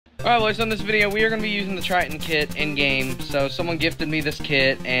Alright boys, so in this video we are going to be using the Triton kit in-game. So someone gifted me this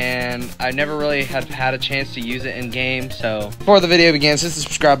kit and I never really had a chance to use it in-game. So before the video begins, hit the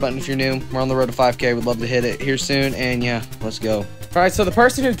subscribe button if you're new. We're on the road to 5K. We'd love to hit it here soon. And yeah, let's go. Alright, so the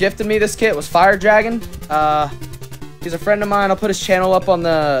person who gifted me this kit was Fire Dragon. He's a friend of mine. I'll put his channel up on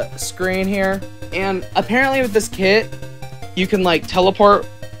the screen here. And apparently with this kit, you can like teleport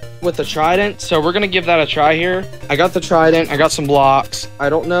with the trident, so we're gonna give that a try here. I got the trident, I got some blocks. I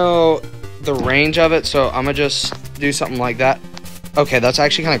don't know the range of it, so I'm gonna just do something like that. Okay, that's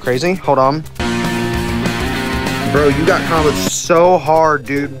actually kind of crazy. Hold on. Bro, you got comboed so hard,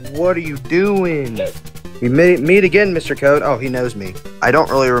 dude. What are you doing? We meet again, Mr. Code. Oh, he knows me. I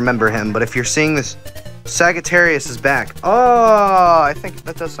don't really remember him, but if you're seeing this, Sagittarius is back. Oh, I think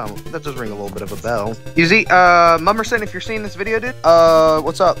that does ring a little bit of a bell. Easy, Mummerson, if you're seeing this video, dude,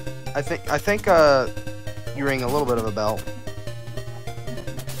 what's up? I think you ring a little bit of a bell.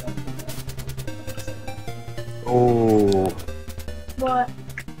 Oh. What?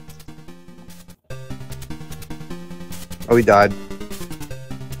 Oh, he died.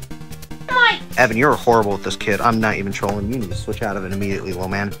 Mike. Evan, you're horrible with this kid. I'm not even trolling. You need to switch out of it immediately, little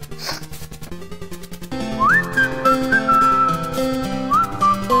man.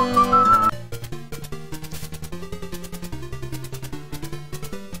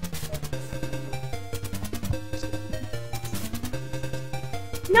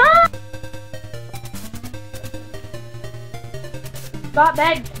 No! Got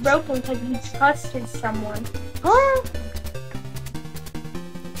that broken because he trusted someone. Huh?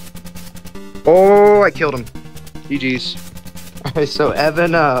 Oh, I killed him. GG's. Alright, so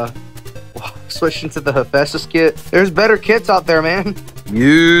Evan, switched into the Hephaestus kit. There's better kits out there, man.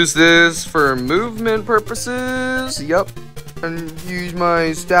 Use this for movement purposes. Yep. And use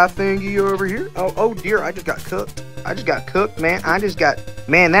my staff thingy over here. Oh dear, I just got cooked. Man.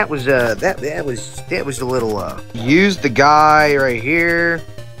 Man, that was a little, use the guy right here.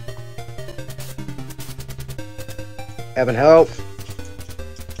 Evan, help.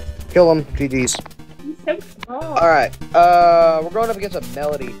 Kill him. GG's. He's so small. Alright, we're going up against a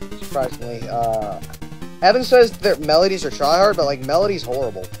Melody, surprisingly. Evan says that Melodies are tryhard, but like, Melody's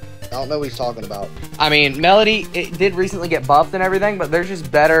horrible. I don't know what he's talking about. I mean, Melody, it did recently get buffed and everything, but there's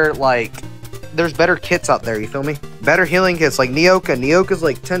just better, like, there's better kits out there, you feel me? Better healing kits, like Nyoka. Nyoka's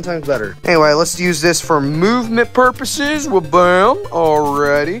like 10 times better. Anyway, let's use this for movement purposes. Well, bam.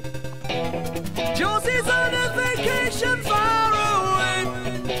 Alrighty. Josie's on a vacation far away.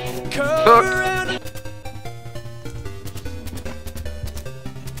 Cook.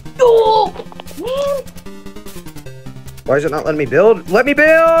 Oh, Why is it not letting me build? Let me build!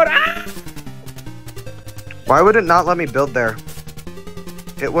 Ah! Why would it not let me build there?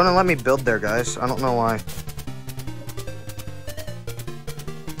 It wouldn't let me build there, guys. I don't know why.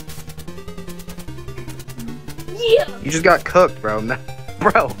 yeah. You just got cooked, bro.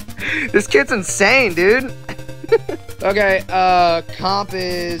 Bro, this kid's insane, dude. Okay, comp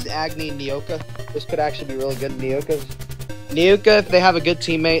is Agni Nyoka. This could actually be really good in Nyoka's. Nyoka, if they have a good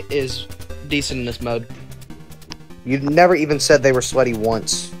teammate, is decent in this mode. You never even said they were sweaty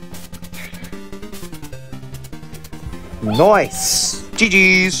once. Nice.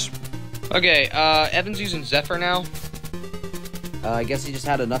 GG's. Okay, Evan's using Zephyr now. I guess he just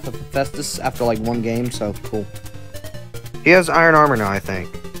had enough of Hephaestus after like one game, so cool. He has iron armor now, I think.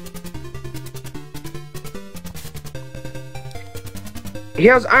 He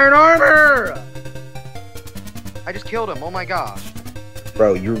has iron armor! I just killed him, oh my gosh.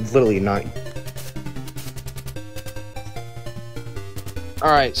 Bro, you're literally not...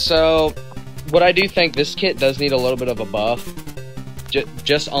 Alright, so... what I do think, this kit does need a little bit of a buff.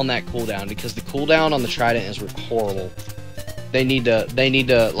 Just on that cooldown, because the cooldown on the Trident is horrible. They need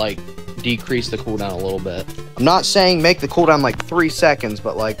to, like, decrease the cooldown a little bit. I'm not saying make the cooldown, like, 3 seconds,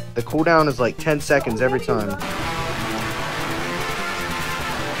 but, like, the cooldown is, like, 10 seconds every time.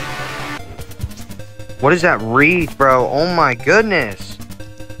 What is that wreath, bro? Oh my goodness.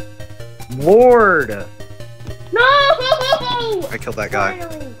 Lord. No! I killed that guy.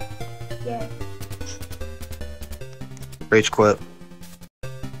 Finally. Yeah. Rage quit.